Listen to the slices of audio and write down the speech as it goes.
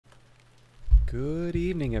Good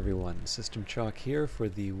evening, everyone. System Chalk here for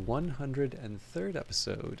the 103rd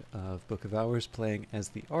episode of Book of Hours, playing as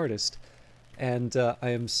the artist. And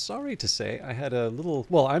I am sorry to say I had a little...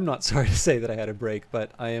 Well, I'm not sorry to say that I had a break,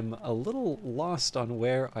 but I am a little lost on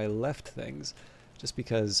where I left things. Just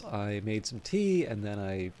because I made some tea, and then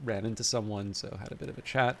I ran into someone, so had a bit of a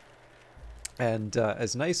chat. And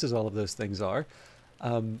as nice as all of those things are,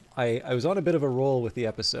 I was on a bit of a roll with the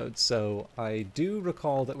episode, so I do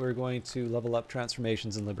recall that we're going to level up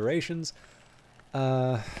transformations and liberations.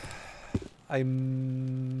 I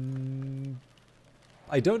don't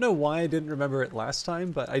know why I didn't remember it last time,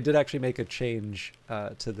 but I did actually make a change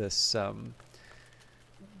to this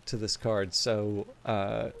card. So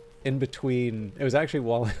in between, it was actually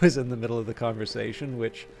while I was in the middle of the conversation,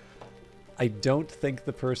 which I don't think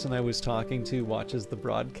the person I was talking to watches the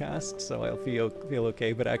broadcast, so I'll feel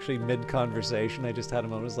okay. But actually, mid-conversation, I just had a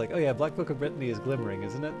moment. I was like, "Oh yeah, Black Book of Brittany is glimmering,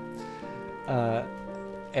 isn't it?"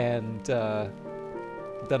 And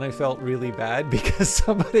then I felt really bad because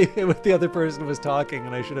somebody with the other person was talking,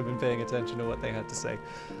 and I should have been paying attention to what they had to say.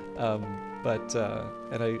 And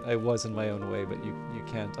I was in my own way, but you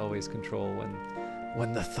can't always control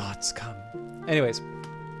when the thoughts come. Anyways,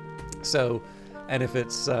 so. And if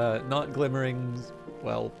it's not glimmering,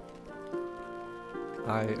 well,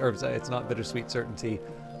 it's not bittersweet certainty,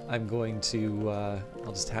 I'm going to,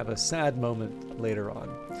 I'll just have a sad moment later on.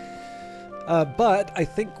 But I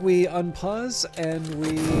think we unpause and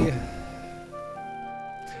we...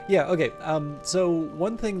 Yeah, okay, so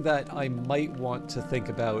one thing that I might want to think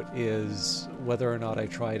about is whether or not I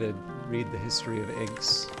try to read the history of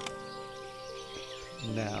inks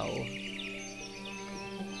now.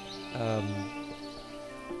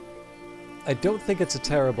 I don't think it's a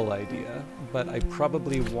terrible idea, but I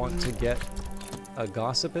probably want to get a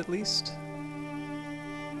gossip at least.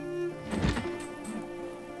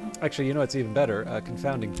 Actually, you know what's even better? A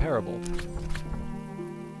confounding parable.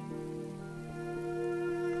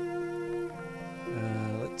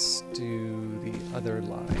 Let's do the other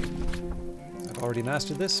line. I've already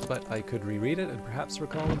mastered this, but I could reread it and perhaps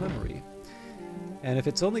recall a memory. And if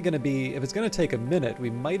it's only going to be, if it's going to take a minute, we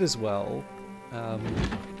might as well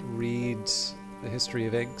read the history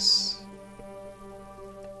of inks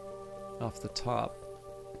off the top.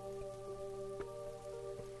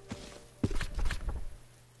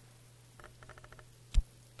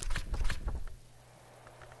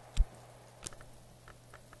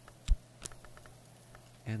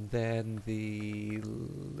 And then the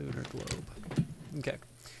lunar globe. Okay.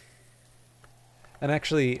 And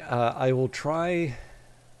actually, I will try...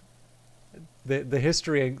 The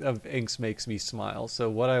history of inks makes me smile,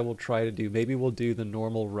 so what I will try to do, maybe we'll do the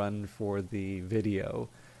normal run for the video,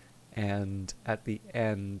 and at the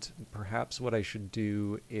end, perhaps what I should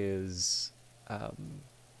do is, I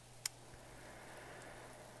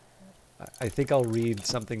think I'll read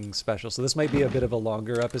something special. So this might be a bit of a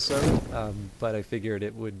longer episode, but I figured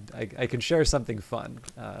it would, I can share something fun,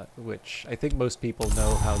 which I think most people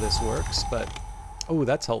know how this works, but, oh,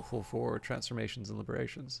 that's helpful for transformations and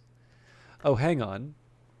liberations. Oh, hang on.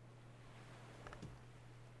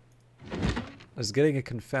 I was getting a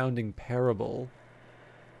confounding parable,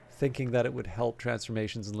 thinking that it would help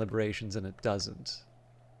transformations and liberations, and it doesn't.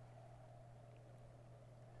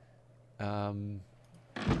 But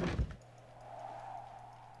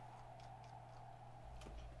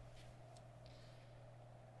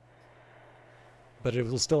it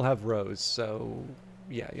will still have rows, so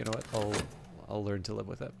yeah, you know what? I'll learn to live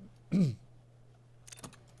with it.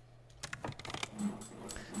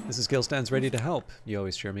 Mrs. Gill stands ready to help. You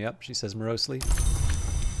always cheer me up, she says morosely.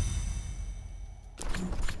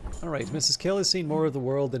 Alright, Mrs. Gill has seen more of the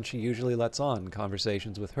world than she usually lets on.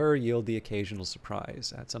 Conversations with her yield the occasional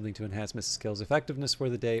surprise. Add something to enhance Mrs. Gill's effectiveness for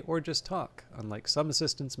the day, or just talk. Unlike some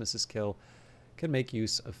assistants, Mrs. Gill can make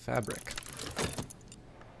use of fabric.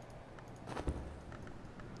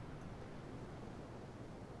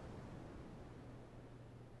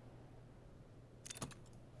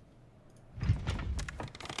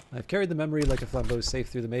 I've carried the memory like a flambeau safe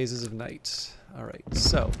through the mazes of night. Alright,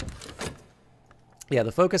 so... yeah,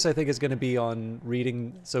 the focus I think is going to be on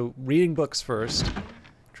reading... So, reading books first,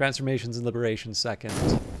 transformations and liberations second,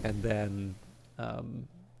 and then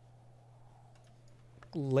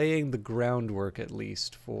laying the groundwork at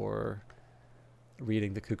least for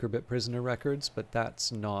reading the Kukurbit prisoner records, but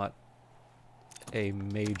that's not a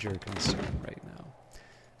major concern right now.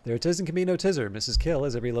 There it is in Camino Tizzer. Mrs. Kill,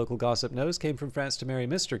 as every local gossip knows, came from France to marry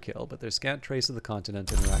Mr. Kill, but there's scant trace of the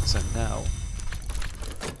continent in her accent now.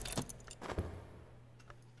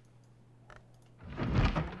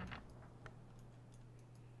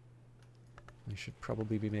 should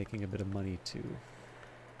probably be making a bit of money too.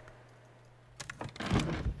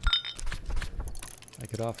 I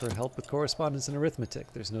could offer help with correspondence and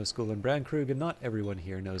arithmetic. There's no school in Brandkrug, and not everyone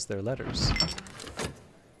here knows their letters.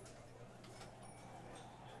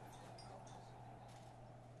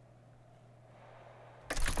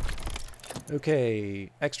 Okay,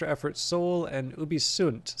 extra effort soul and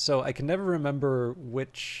ubisunt. So I can never remember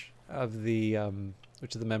which of the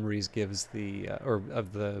memories gives the or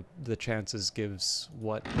of the chances gives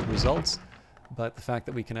what results, but the fact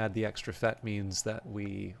that we can add the extra fet means that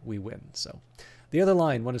we win. So the other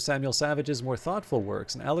line, one of Samuel Savage's more thoughtful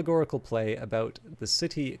works, an allegorical play about the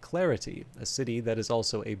city Clarity, a city that is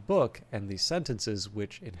also a book, and the sentences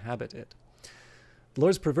which inhabit it. The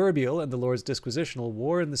Lord's Proverbial and the Lord's Disquisitional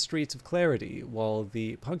war in the streets of Clarity, while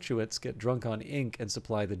the punctuates get drunk on ink and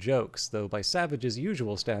supply the jokes, though by Savage's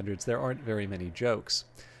usual standards there aren't very many jokes.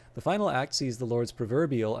 The final act sees the Lord's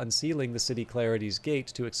Proverbial unsealing the city Clarity's gate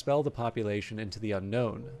to expel the population into the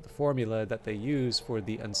unknown. The formula that they use for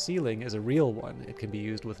the unsealing is a real one. It can be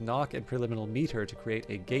used with knock and preliminal meter to create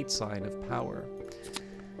a gate sign of power.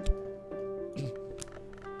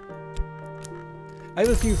 I have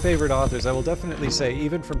a few favorite authors. I will definitely say,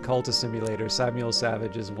 even from Cultist Simulator, Samuel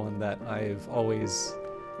Savage is one that I've always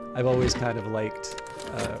kind of liked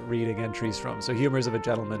reading entries from. So Humors of a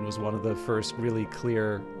Gentleman was one of the first really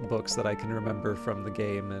clear books that I can remember from the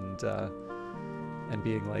game, and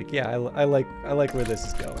being like, yeah, I like where this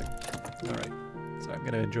is going. All right, so I'm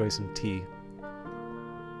gonna enjoy some tea.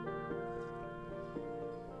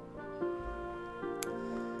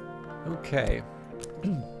 Okay.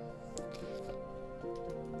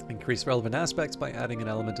 Increase relevant aspects by adding an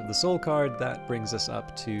element of the soul card. That brings us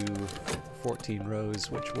up to 14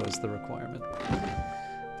 rows, which was the requirement.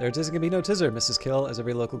 There it is, going to be no tizzer. Mrs. Kill, as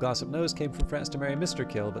every local gossip knows, came from France to marry Mr.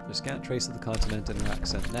 Kill, but there's scant trace of the continent in her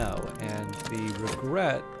accent now. And the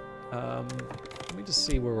regret, let me just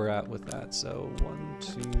see where we're at with that. So 1,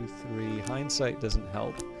 2, 3, hindsight doesn't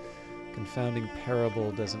help. Confounding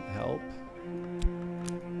parable doesn't help.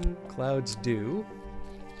 Clouds do.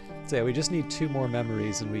 So yeah, we just need 2 more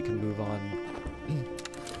memories and we can move on.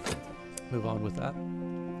 Move on with that.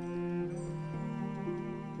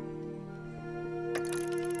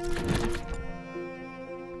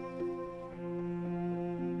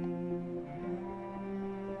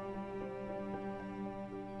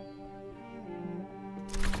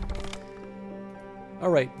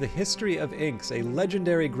 Alright, The History of Inks, a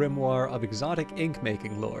legendary grimoire of exotic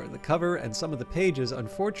ink-making lore. The cover and some of the pages,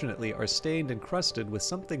 unfortunately, are stained and crusted with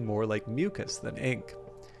something more like mucus than ink.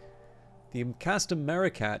 The Castum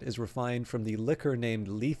Maricat is refined from the liquor named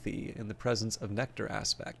Lethe in the presence of nectar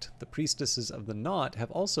aspect. The priestesses of the knot have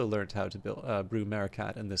also learnt how to brew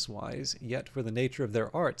Maricat in this wise, yet for the nature of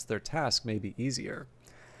their arts, their task may be easier.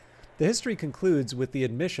 The history concludes with the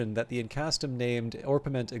admission that the Encastum named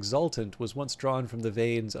Orpiment Exultant was once drawn from the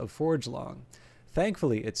veins of Forgelong.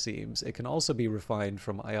 Thankfully, it seems, it can also be refined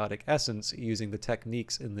from iotic essence using the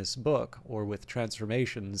techniques in this book, or with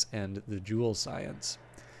transformations and the jewel science.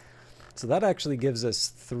 So that actually gives us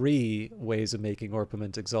 3 ways of making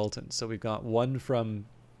Orpiment Exultant. So we've got 1 from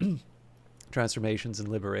transformations and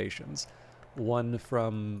liberations, 1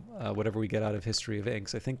 from whatever we get out of History of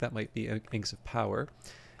Inks. I think that might be Inks of Power.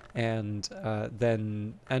 And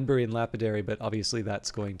then Anbury and Lapidary, but obviously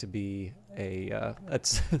that's going to be a...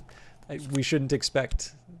 we shouldn't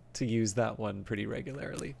expect to use that one pretty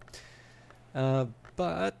regularly.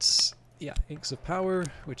 But yeah, Inks of Power,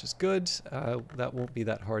 which is good. That won't be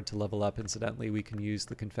that hard to level up. Incidentally, we can use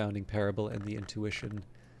the Confounding Parable and the Intuition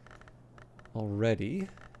already.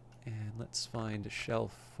 And let's find a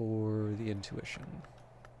shelf for the Intuition.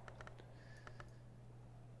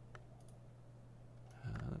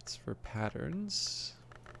 That's for patterns.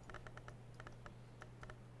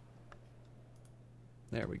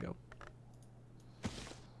 There we go.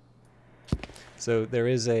 So there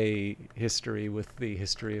is a history with the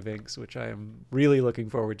History of Inks, which I am really looking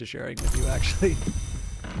forward to sharing with you, actually.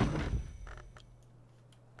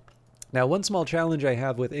 Now, one small challenge I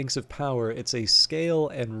have with Inks of Power, it's a scale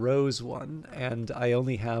and rows one, and I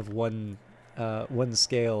only have one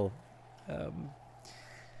scale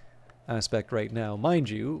aspect right now. Mind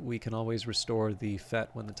you, we can always restore the FET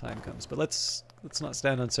when the time comes. But let's not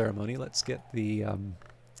stand on ceremony. Let's get the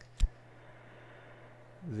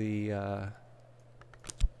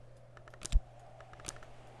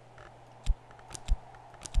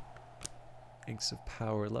Inks of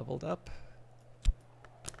Power leveled up.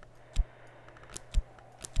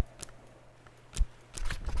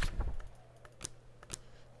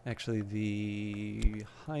 Actually, the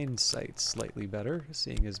hindsight's slightly better,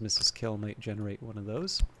 seeing as Mrs. Kill might generate one of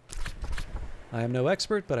those. I am no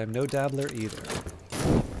expert, but I'm no dabbler either.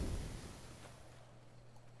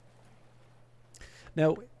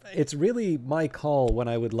 Now, it's really my call when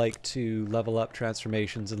I would like to level up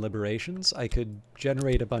transformations and liberations. I could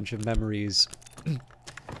generate a bunch of memories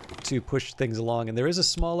to push things along, and there is a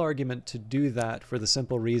small argument to do that for the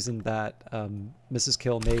simple reason that Mrs.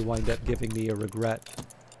 Kill may wind up giving me a regret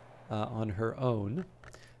on her own.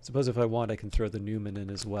 Suppose if I want, I can throw the Newman in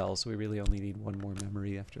as well, so we really only need one more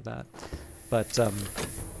memory after that. But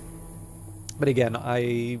again,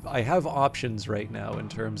 I have options right now in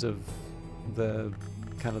terms of the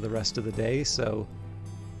kind of the rest of the day, so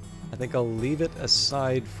I think I'll leave it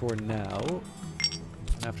aside for now.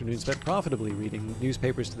 An afternoon spent profitably reading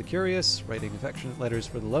newspapers to the curious, writing affectionate letters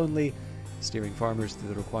for the lonely, steering farmers through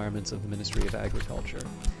the requirements of the Ministry of Agriculture.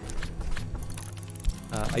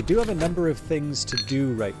 I do have a number of things to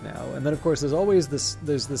do right now, and then of course there's always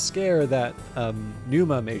there's the scare that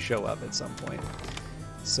Numa may show up at some point.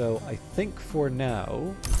 So I think for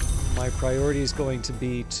now my priority is going to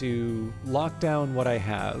be to lock down what I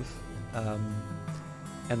have,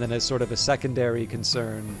 and then as sort of a secondary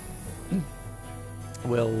concern,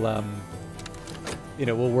 we'll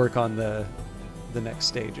work on the next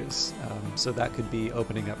stages. So that could be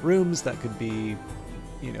opening up rooms, that could be,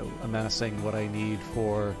 amassing what I need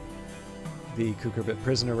for the Kukurbit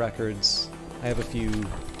prisoner records. I have a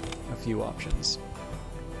few options.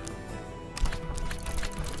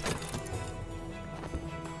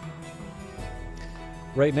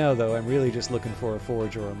 Right now, though, I'm really just looking for a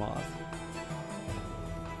forge or a moth.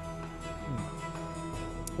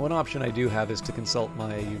 One option I do have is to consult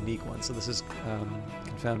my unique one. So this is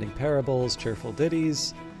Confounding Parables, Cheerful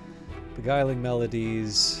Ditties, Beguiling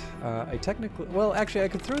Melodies. I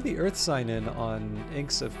could throw the Earth Sign in on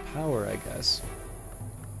Inks of Power, I guess.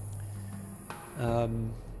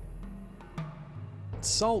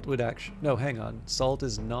 Salt would actually... No, hang on. Salt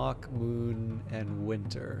is Knock, Moon, and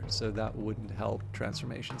Winter, so that wouldn't help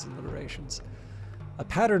transformations and liberations. A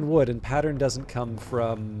pattern would, and pattern doesn't come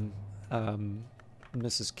from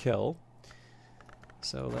Mrs. Kill.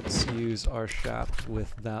 So let's use our shaft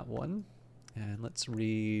with that one. And let's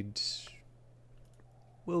read...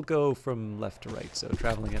 We'll go from left to right, so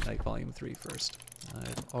Traveling at Night Volume 3 first.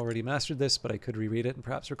 I've already mastered this, but I could reread it and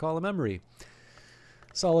perhaps recall a memory.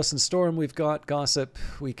 Solace and Storm we've got. Gossip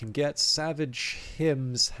we can get. Savage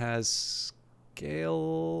Hymns has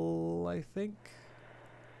Scale, I think.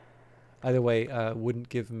 Either way, wouldn't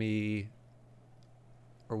give me...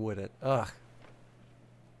 Or would it? Ugh.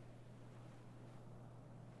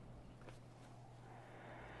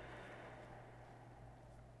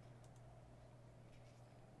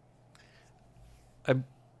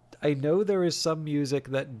 I know there is some music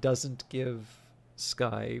that doesn't give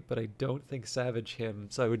Sky, but I don't think Savage Hymn.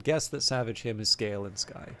 So I would guess that Savage Hymn is Scale and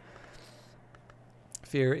Sky.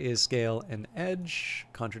 Fear is Scale and Edge.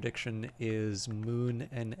 Contradiction is Moon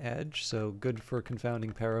and Edge. So good for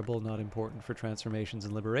Confounding Parable, not important for transformations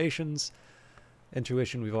and liberations.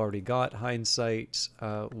 Intuition we've already got. Hindsight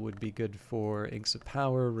would be good for Inks of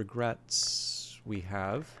Power. Regrets we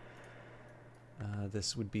have.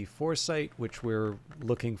 This would be Foresight, which we're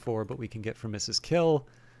looking for, but we can get from Mrs. Kill.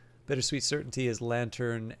 Bittersweet Certainty is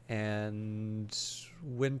Lantern, and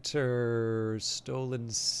Winter, Stolen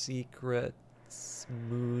Secrets,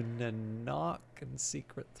 Moon and Knock, and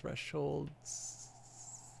Secret Thresholds.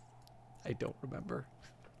 I don't remember.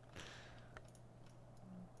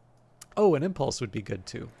 Oh, an Impulse would be good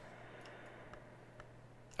too.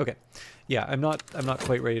 Okay, yeah, I'm not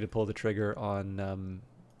quite ready to pull the trigger on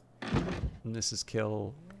Mrs.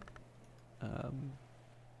 Kill. I'm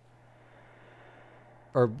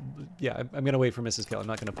going to wait for Mrs. Kill. I'm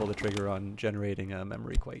not going to pull the trigger on generating a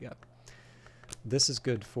memory quite yet. This is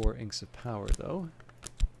good for Inks of Power, though.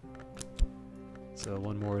 So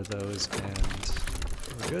one more of those, and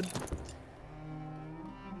we're good.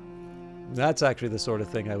 That's actually the sort of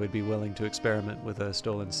thing I would be willing to experiment with a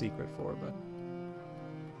Stolen Secret for, but...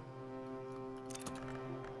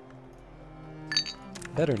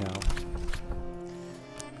 Better now.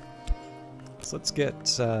 So let's get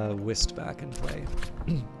Whist back in play.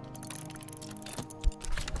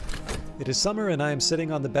 It is summer and I am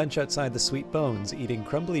sitting on the bench outside the Sweet Bones, eating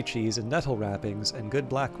crumbly cheese and nettle wrappings and good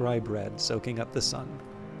black rye bread, soaking up the sun.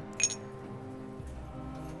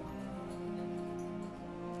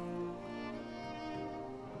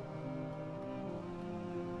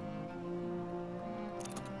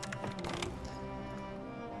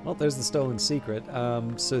 Well, there's the Stolen Secret.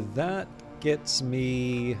 So that gets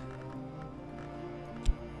me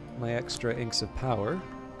my extra Inks of Power.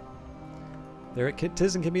 There it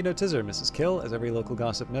tis and can be no tizzer. Mrs. Kill, as every local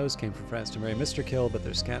gossip knows, came from France to marry Mr. Kill, but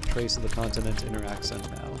there's scant trace of the continent in her accent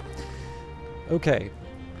now. Okay.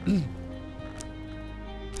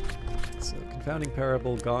 So, confounding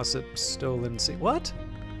parable, gossip, stolen sea. What?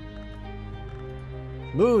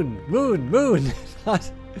 Moon! Moon! Moon!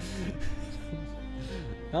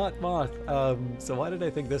 Not moth. So why did I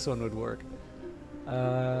think this one would work?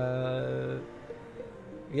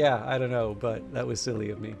 Yeah, I don't know, but that was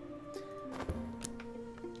silly of me.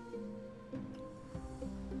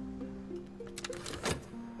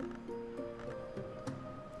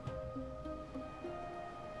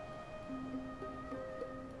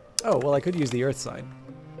 Oh, well, I could use the earth sign.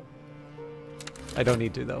 I don't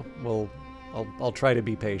need to, though. I'll try to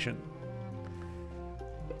be patient.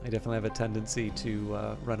 I definitely have a tendency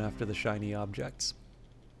to run after the shiny objects.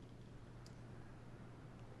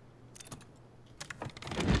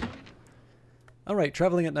 Alright,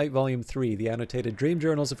 Traveling at Night Volume 3, the annotated dream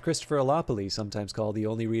journals of Christopher Alopoli, sometimes called the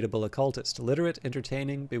only readable occultist. Literate,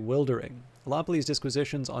 entertaining, bewildering. Alopoli's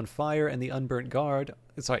disquisitions on fire and the unburnt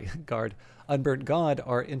unburnt god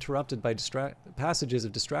are interrupted by passages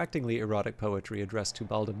of distractingly erotic poetry addressed to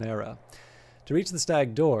Baldemera. To reach the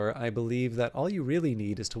stag door, I believe that all you really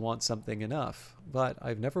need is to want something enough. But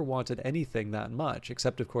I've never wanted anything that much,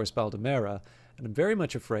 except of course Baldemera, and I'm very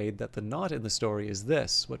much afraid that the knot in the story is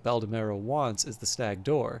this. What Baldemera wants is the stag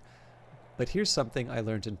door. But here's something I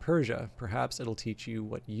learned in Persia. Perhaps it'll teach you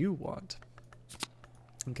what you want.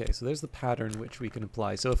 Okay, so there's the pattern which we can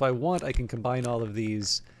apply. So if I want, I can combine all of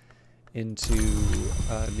these into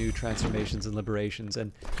new transformations and liberations.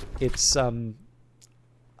 And it's a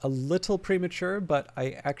little premature, but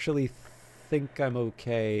I actually think I'm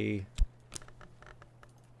okay.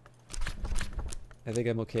 I think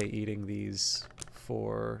I'm okay eating these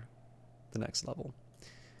for the next level.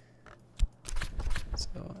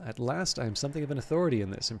 So at last I'm something of an authority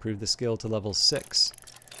in this. Improve the skill to level 6.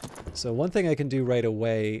 So one thing I can do right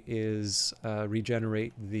away is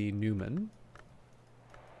regenerate the Newman.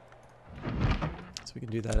 So we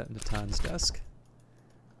can do that at Natan's desk.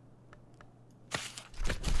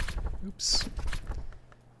 Oops.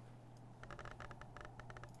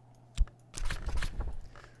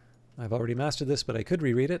 I've already mastered this, but I could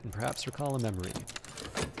reread it and perhaps recall a memory.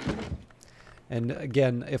 And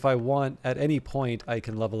again, if I want, at any point, I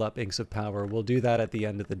can level up Inks of Power. We'll do that at the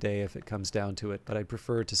end of the day if it comes down to it, but I'd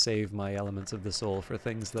prefer to save my Elements of the Soul for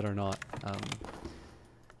things that are not...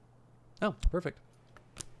 Oh, perfect.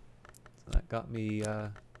 So that got me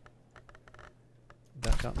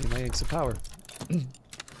my Inks of Power.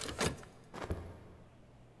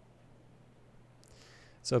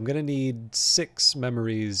 So I'm going to need 6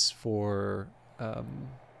 memories for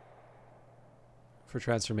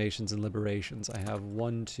transformations and liberations. I have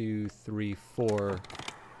 1, 2, 3, 4.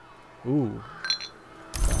 Ooh,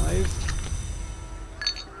 5.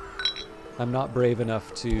 I'm not brave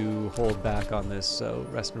enough to hold back on this, so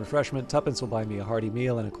rest and refreshment. Tuppence will buy me a hearty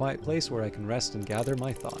meal and a quiet place where I can rest and gather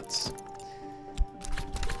my thoughts.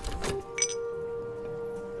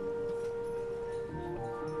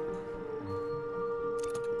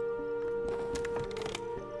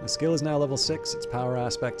 My skill is now level 6, its power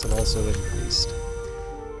aspects have also increased.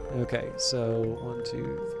 Okay, so 1, 2,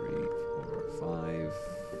 3, 4,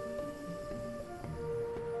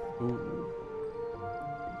 5. Ooh.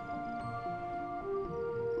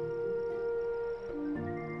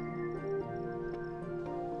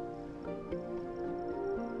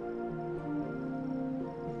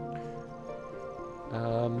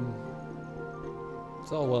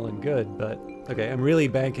 It's all well and good, but okay, I'm really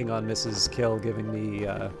banking on Mrs. Kill giving me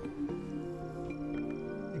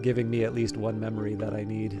at least 1 memory that I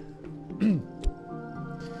need.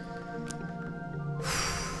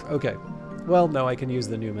 Okay. Well, no, I can use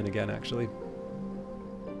the Newman again, actually.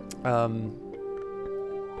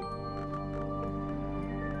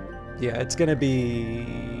 Yeah, it's gonna be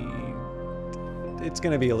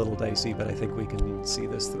a little dicey, but I think we can see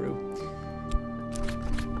this through.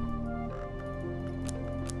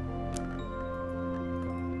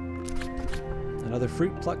 Another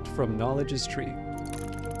fruit plucked from knowledge's tree.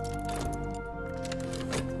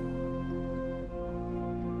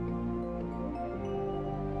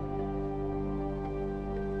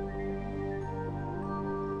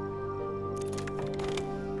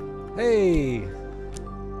 Hey!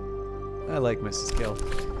 I like Mrs. Kill.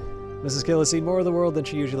 Mrs. Kill has seen more of the world than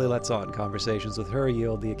she usually lets on. Conversations with her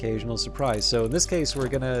yield the occasional surprise. So in this case, we're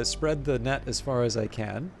going to spread the net as far as I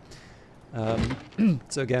can.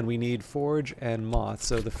 So again, we need Forge and Moth.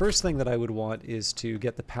 So the first thing that I would want is to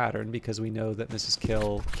get the pattern, because we know that Mrs.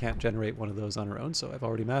 Kill can't generate one of those on her own. So I've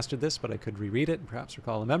already mastered this, but I could reread it and perhaps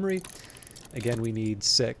recall a memory. Again, we need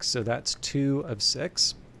 6, so that's 2 of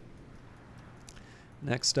 6.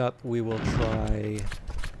 Next up, we will try...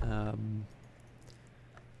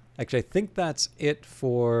 actually, I think that's it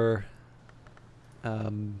for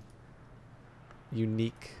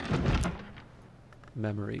unique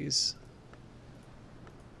memories.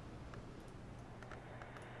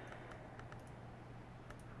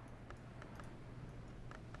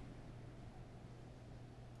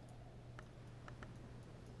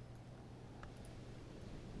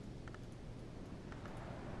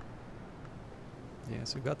 Yeah,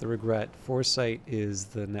 so we've got the regret. Foresight is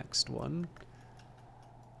the next one.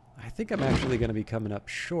 I think I'm actually going to be coming up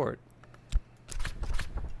short.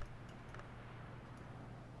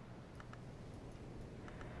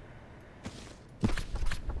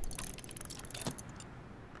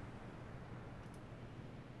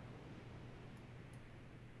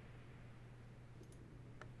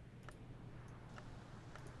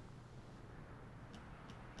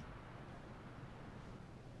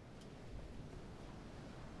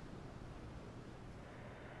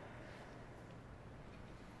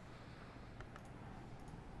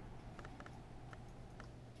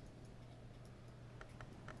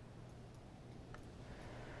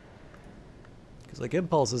 Because, like,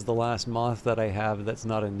 Impulse is the last moth that I have that's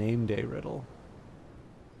not a name day riddle.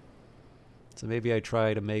 So maybe I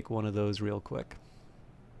try to make one of those real quick.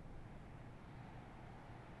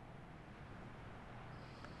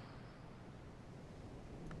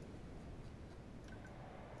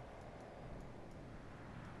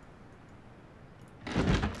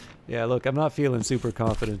 Yeah, look, I'm not feeling super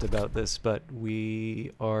confident about this, but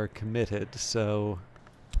we are committed, so...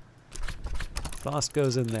 Frost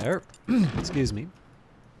goes in there. Excuse me.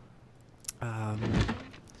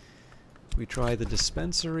 We try the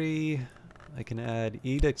dispensary. I can add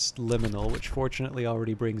Edict's Liminal, which fortunately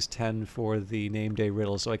already brings 10 for the name day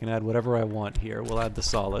riddle, so I can add whatever I want here. We'll add the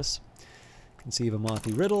Solace. Conceive a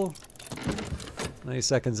Mothy riddle. 90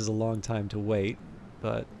 seconds is a long time to wait,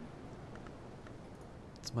 but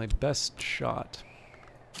it's my best shot.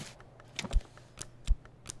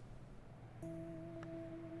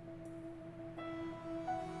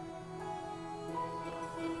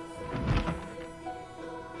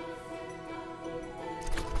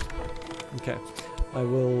 Okay,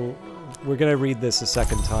 we're gonna read this a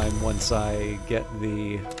second time once I get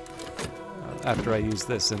the, after I use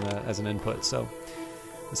this as an input, so.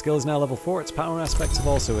 The skill is now level 4, its power aspects have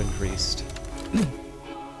also increased.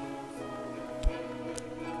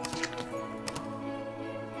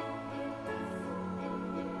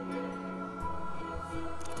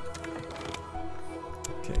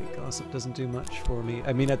 Okay, Gossip doesn't do much for me.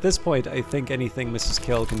 I mean, at this point, I think anything Mrs.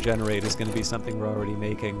 Kill can generate is gonna be something we're already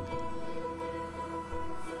making.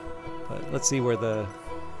 But let's see where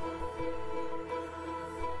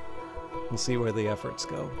we'll see where the efforts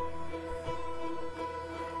go.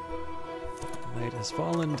 Night has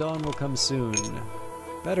fallen, dawn will come soon.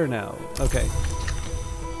 Better now. Okay.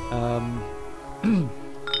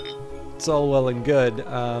 It's all well and good.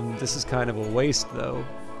 This is kind of a waste, though.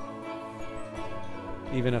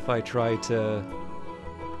 Even if I try to...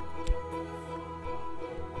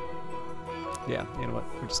 Yeah, you know what?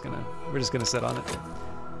 We're just gonna sit on it.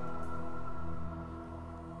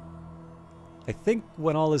 I think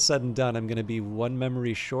when all is said and done, I'm going to be 1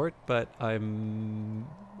 memory short, but I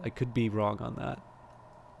could be wrong on that.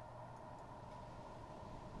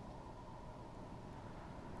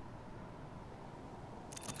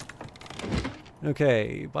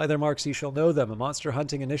 Okay, by their marks ye shall know them. A monster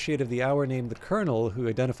hunting initiate of the hour named the Colonel, who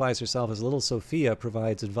identifies herself as Little Sophia,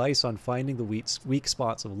 provides advice on finding the weak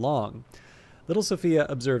spots of Long. Little Sophia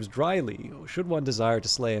observes dryly, should one desire to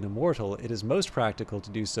slay an immortal, it is most practical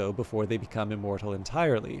to do so before they become immortal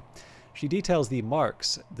entirely. She details the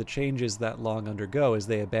marks, the changes that Long undergo as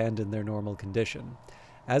they abandon their normal condition.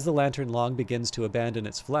 As the lantern Long begins to abandon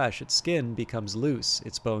its flesh, its skin becomes loose,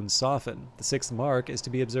 its bones soften. The 6th mark is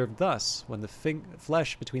to be observed thus, when the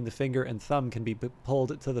flesh between the finger and thumb can be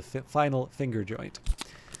pulled to the final finger joint.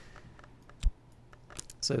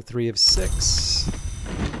 So 3 of 6.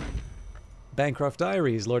 Bancroft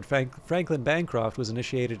Diaries. Lord Franklin Bancroft was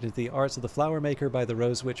initiated into the arts of the flower maker by the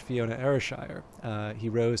Rose Witch Fiona Ayrshire. He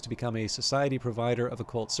rose to become a society provider of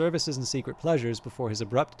occult services and secret pleasures before his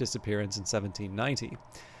abrupt disappearance in 1790.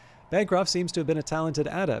 Bancroft seems to have been a talented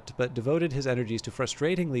adept, but devoted his energies to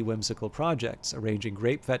frustratingly whimsical projects, arranging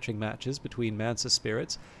grape-fetching matches between Mansa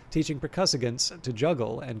spirits, teaching percussigants to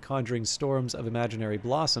juggle, and conjuring storms of imaginary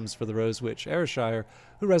blossoms for the Rose Witch Ayrshire,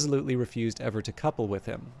 who resolutely refused ever to couple with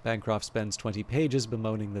him. Bancroft spends 20 pages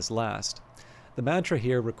bemoaning this last. The mantra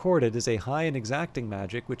here recorded is a high and exacting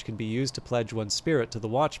magic which can be used to pledge one's spirit to the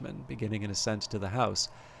watchman, beginning an ascent to the house.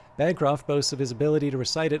 Bancroft boasts of his ability to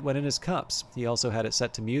recite it when in his cups. He also had it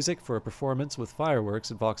set to music for a performance with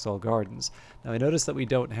fireworks at Vauxhall Gardens. Now I notice that we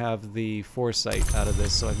don't have the foresight out of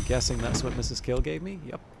this, so I'm guessing that's what Mrs. Kill gave me?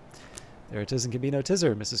 Yep. There it is and can be no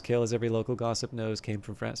tizzer. Mrs. Kill, as every local gossip knows, came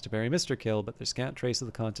from France to marry Mr. Kill, but there's scant trace of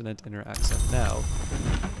the continent in her accent now.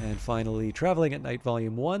 And finally, Traveling at Night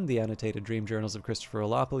Volume 1, the annotated dream journals of Christopher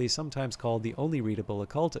Olopoli, sometimes called the only readable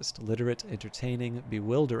occultist, literate, entertaining,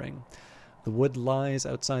 bewildering. The wood lies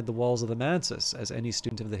outside the walls of the mansis. As any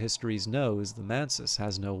student of the histories knows, the mansis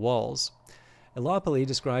has no walls. Olopoli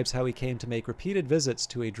describes how he came to make repeated visits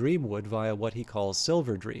to a dream wood via what he calls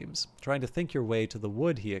silver dreams. Trying to think your way to the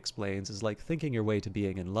wood, he explains, is like thinking your way to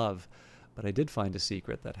being in love. But I did find a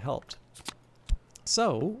secret that helped.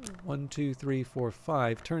 So, 1, 2, 3, 4,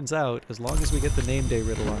 5. Turns out, as long as we get the name day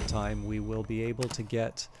riddle on time, we will be able to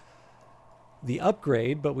get the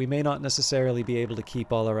upgrade, but we may not necessarily be able to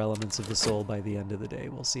keep all our elements of the soul by the end of the day.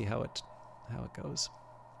 We'll see how it goes.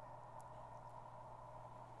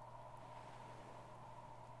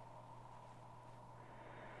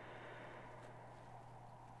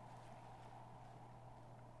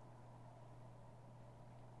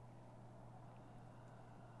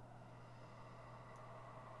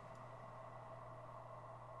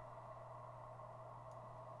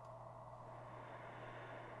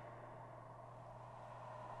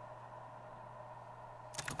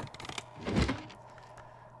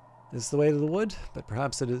 This is the way to the wood, but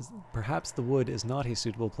perhaps the wood is not a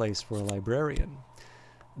suitable place for a librarian.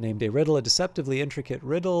 Named a riddle, a deceptively intricate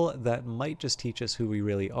riddle that might just teach us who we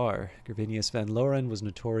really are. Gervinius van Loren was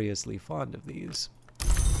notoriously fond of these.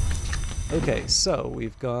 Okay, so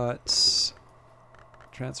we've got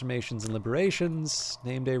transformations and liberations,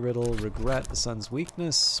 named a riddle, regret, the sun's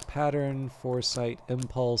weakness, pattern, foresight,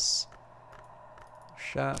 impulse,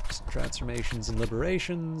 shaft, transformations and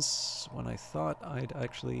liberations. When I thought I'd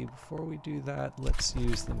actually, before we do that, let's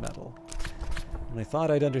use the metal. When I thought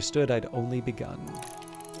I'd understood, I'd only begun.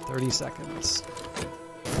 30 seconds.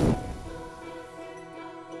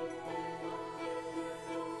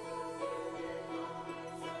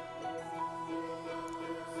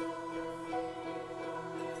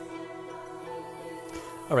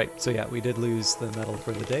 Alright, so yeah, we did lose the metal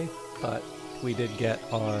for the day, but we did get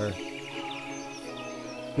our...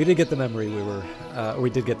 We did get the memory we were, we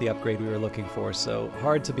did get the upgrade we were looking for, so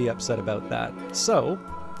hard to be upset about that. So,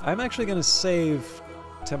 I'm actually going to save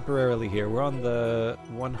temporarily here. We're on the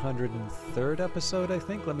 103rd episode, I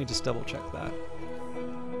think. Let me just double check that.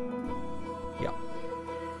 Yeah.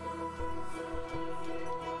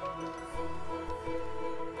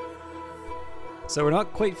 So we're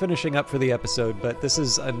not quite finishing up for the episode, but this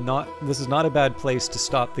is not a bad place to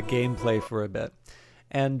stop the gameplay for a bit.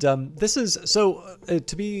 And this is, so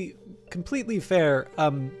to be completely fair,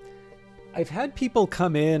 I've had people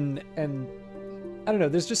come in and, I don't know,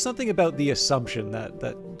 there's just something about the assumption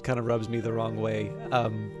that kind of rubs me the wrong way.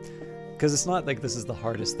 Because it's not like this is the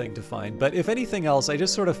hardest thing to find. But if anything else, I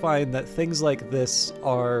just sort of find that things like this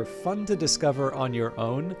are fun to discover on your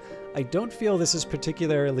own. I don't feel this is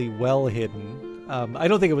particularly well hidden. I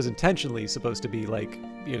don't think it was intentionally supposed to be like,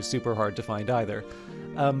 you know, super hard to find either.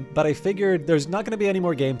 But I figured there's not going to be any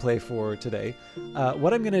more gameplay for today.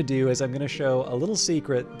 What I'm going to do is I'm going to show a little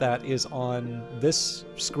secret that is on this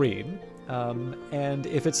screen. And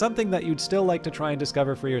if it's something that you'd still like to try and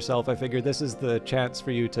discover for yourself, I figured this is the chance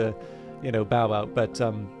for you to, you know, bow out. But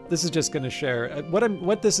this is just going to share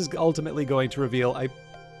what this is ultimately going to reveal. I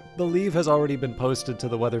believe has already been posted to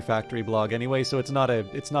the Weather Factory blog anyway, so it's not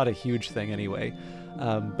a huge thing anyway.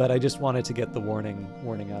 But I just wanted to get the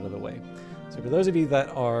warning out of the way. So for those of you that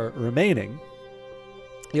are remaining,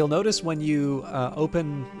 you'll notice when you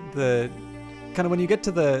open when you get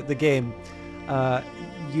to the game,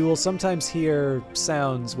 you will sometimes hear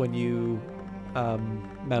sounds when you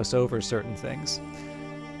mouse over certain things.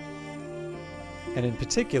 And in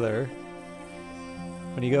particular,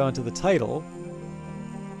 when you go onto the title,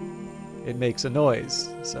 it makes a noise.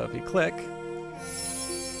 So if you click,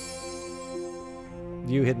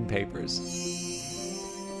 View Hidden Papers.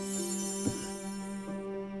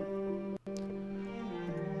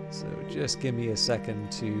 So just give me a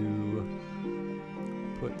second to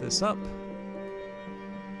put this up.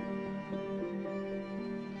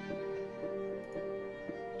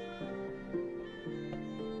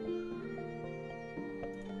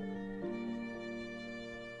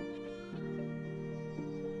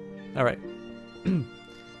 All right.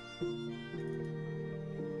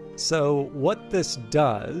 So what this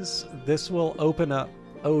does, this will open up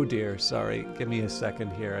Oh dear, sorry. Give me a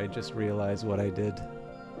second here. I just realized what I did.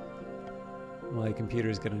 My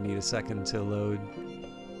computer's gonna need a second to load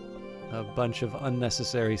a bunch of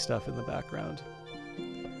unnecessary stuff in the background.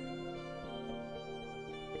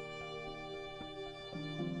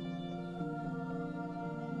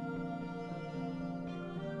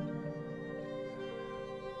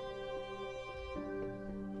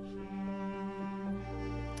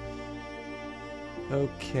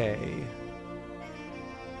 Okay.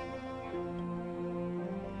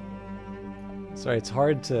 Sorry, it's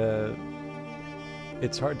hard to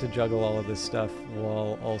juggle all of this stuff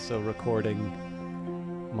while also recording.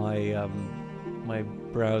 My my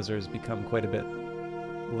browser's become quite a bit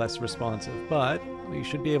less responsive, but we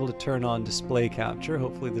should be able to turn on display capture.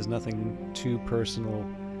 Hopefully there's nothing too personal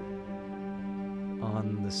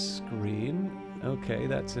on the screen. Okay,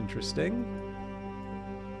 that's interesting.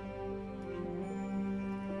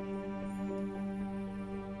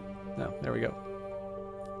 No, there we go.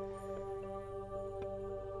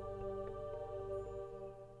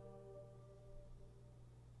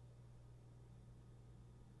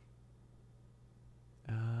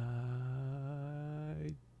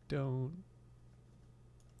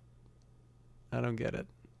 I don't get it.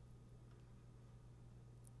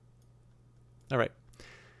 All right.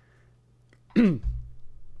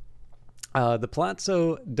 The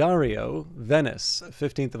Palazzo Dario, Venice,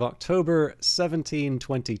 15th of October,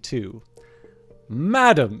 1722.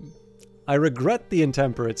 Madam, I regret the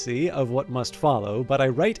intemperacy of what must follow, but I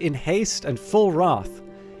write in haste and full wrath.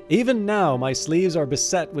 Even now my sleeves are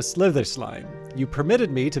beset with slither slime. You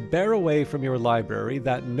permitted me to bear away from your library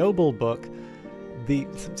that noble book,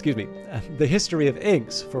 the History of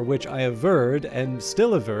Inks, for which I averred and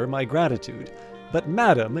still aver my gratitude. But,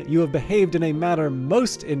 madam, you have behaved in a manner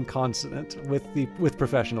most inconsonant with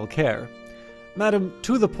professional care. Madam,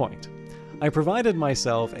 to the point. I provided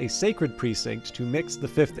myself a sacred precinct to mix the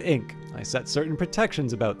fifth ink. I set certain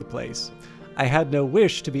protections about the place. I had no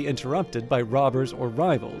wish to be interrupted by robbers or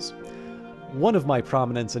rivals. One of my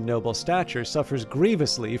prominence and noble stature suffers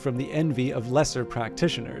grievously from the envy of lesser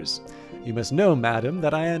practitioners. You must know, madam,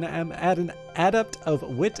 that I am an adept of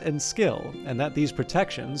wit and skill, and that these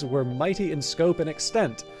protections were mighty in scope and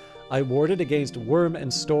extent. I warded against worm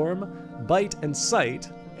and storm, bite and sight,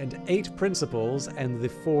 and the 8 principles and the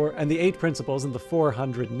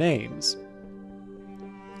 400 names.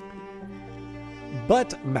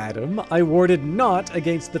 But, madam, I warded not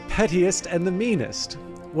against the pettiest and the meanest.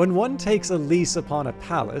 When one takes a lease upon a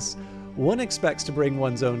palace, one expects to bring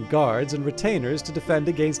one's own guards and retainers to defend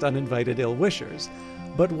against uninvited ill-wishers,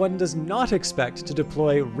 but one does not expect to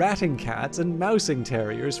deploy ratting cats and mousing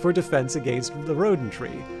terriers for defense against the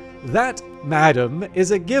rodentry. That, madam,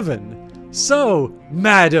 is a given. So,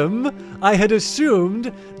 madam, I had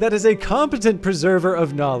assumed that as a competent preserver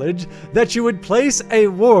of knowledge, that you would place a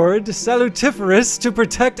ward salutiferous to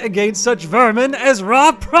protect against such vermin as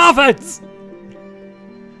raw prophets!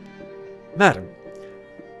 Madam,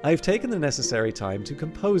 I have taken the necessary time to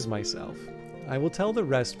compose myself. I will tell the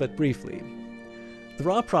rest but briefly. The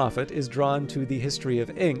raw prophet is drawn to the history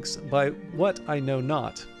of inks by what I know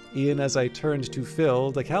not. E'en as I turned to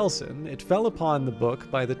fill the calcin, it fell upon the book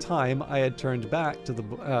by the time I had turned back to the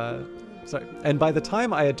by the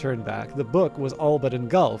time I had turned back, the book was all but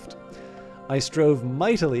engulfed. I strove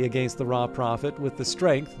mightily against the raw prophet with the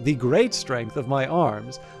strength, the great strength of my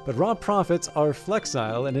arms, but raw prophets are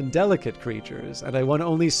flexile and indelicate creatures, and I won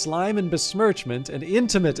only slime and besmirchment and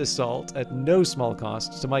intimate assault at no small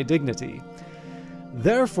cost to my dignity.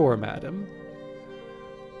 Therefore, madam,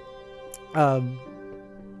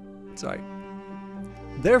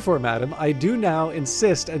 Therefore, madam, I do now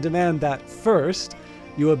insist and demand that, first,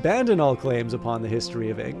 you abandon all claims upon the history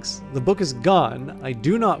of inks. The book is gone. I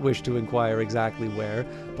do not wish to inquire exactly where,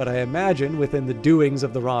 but I imagine within the doings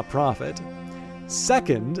of the raw prophet.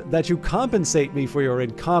 Second, that you compensate me for your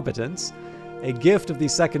incompetence. A gift of the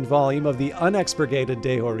second volume of the unexpurgated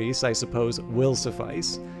De Horis, I suppose, will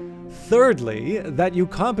suffice. Thirdly, that you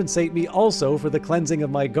compensate me also for the cleansing of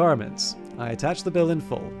my garments. I attach the bill in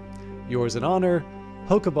full. Yours in honor,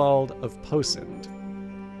 Hokebald of Posend.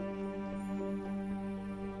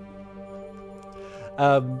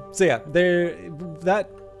 So yeah, that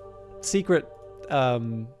secret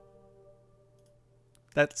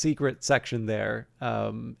section there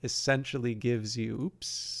essentially gives you,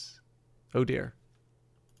 oops, oh dear.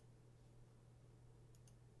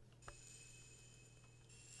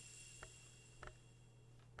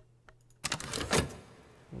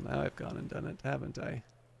 Well, now I've gone and done it, haven't I?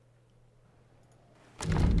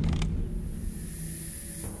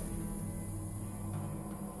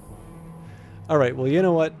 All right, well, you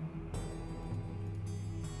know what?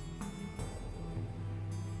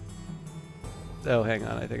 Oh, hang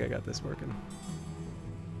on. I think I got this working.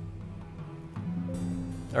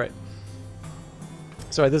 All right.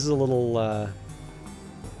 Sorry, this is a little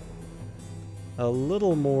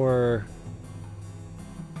more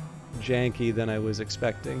janky than I was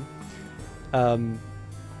expecting.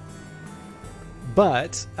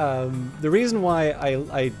 But the reason why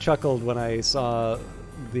I chuckled when I saw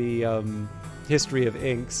the history of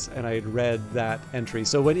inks and I'd read that entry.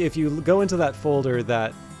 So if you go into that folder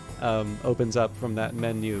that opens up from that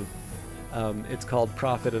menu, it's called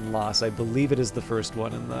Profit and Loss. I believe it is the first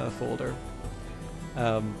one in the folder.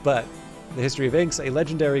 But the history of inks, a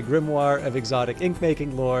legendary grimoire of exotic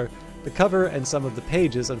ink-making lore. The cover and some of the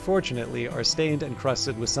pages, unfortunately, are stained and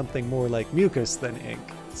crusted with something more like mucus than ink.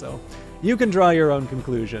 So you can draw your own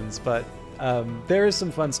conclusions, but there is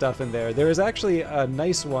some fun stuff in there. There is actually a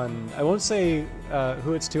nice one. I won't say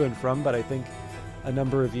who it's to and from, but I think a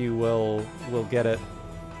number of you will get it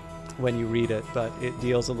when you read it. But it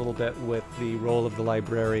deals a little bit with the role of the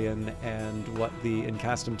librarian and what the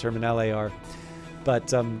incastum terminale are.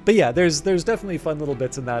 But yeah, there's definitely fun little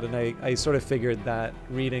bits in that, and I sort of figured that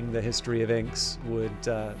reading the history of inks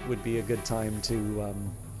would be a good time to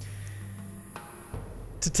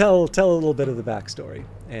tell a little bit of the backstory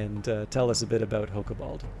and tell us a bit about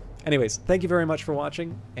Hokobald. Anyways, thank you very much for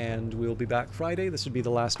watching, and we'll be back Friday. This would be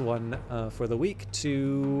the last one for the week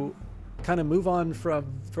to kind of move on from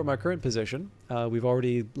our current position. We've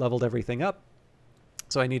already leveled everything up,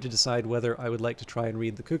 so I need to decide whether I would like to try and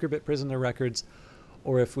read the Kukurbit prisoner records,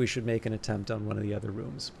 or if we should make an attempt on one of the other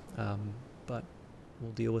rooms. But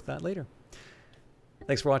we'll deal with that later.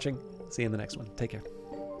 Thanks for watching. See you in the next one. Take care.